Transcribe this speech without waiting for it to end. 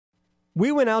We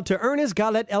went out to Ernest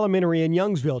Gallet Elementary in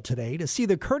Youngsville today to see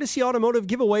the Courtesy Automotive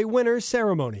Giveaway winners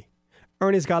ceremony.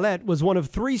 Ernest Gallet was one of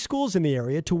 3 schools in the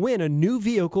area to win a new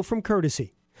vehicle from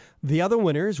Courtesy. The other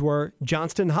winners were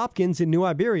Johnston Hopkins in New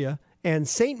Iberia and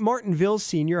St. Martinville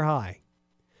Senior High.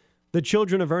 The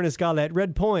children of Ernest Gallet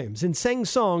read poems and sang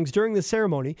songs during the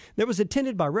ceremony that was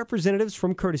attended by representatives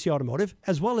from Courtesy Automotive,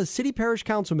 as well as city parish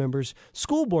council members,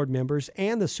 school board members,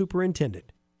 and the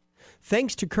superintendent.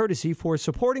 Thanks to Courtesy for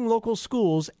supporting local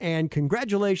schools, and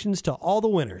congratulations to all the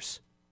winners.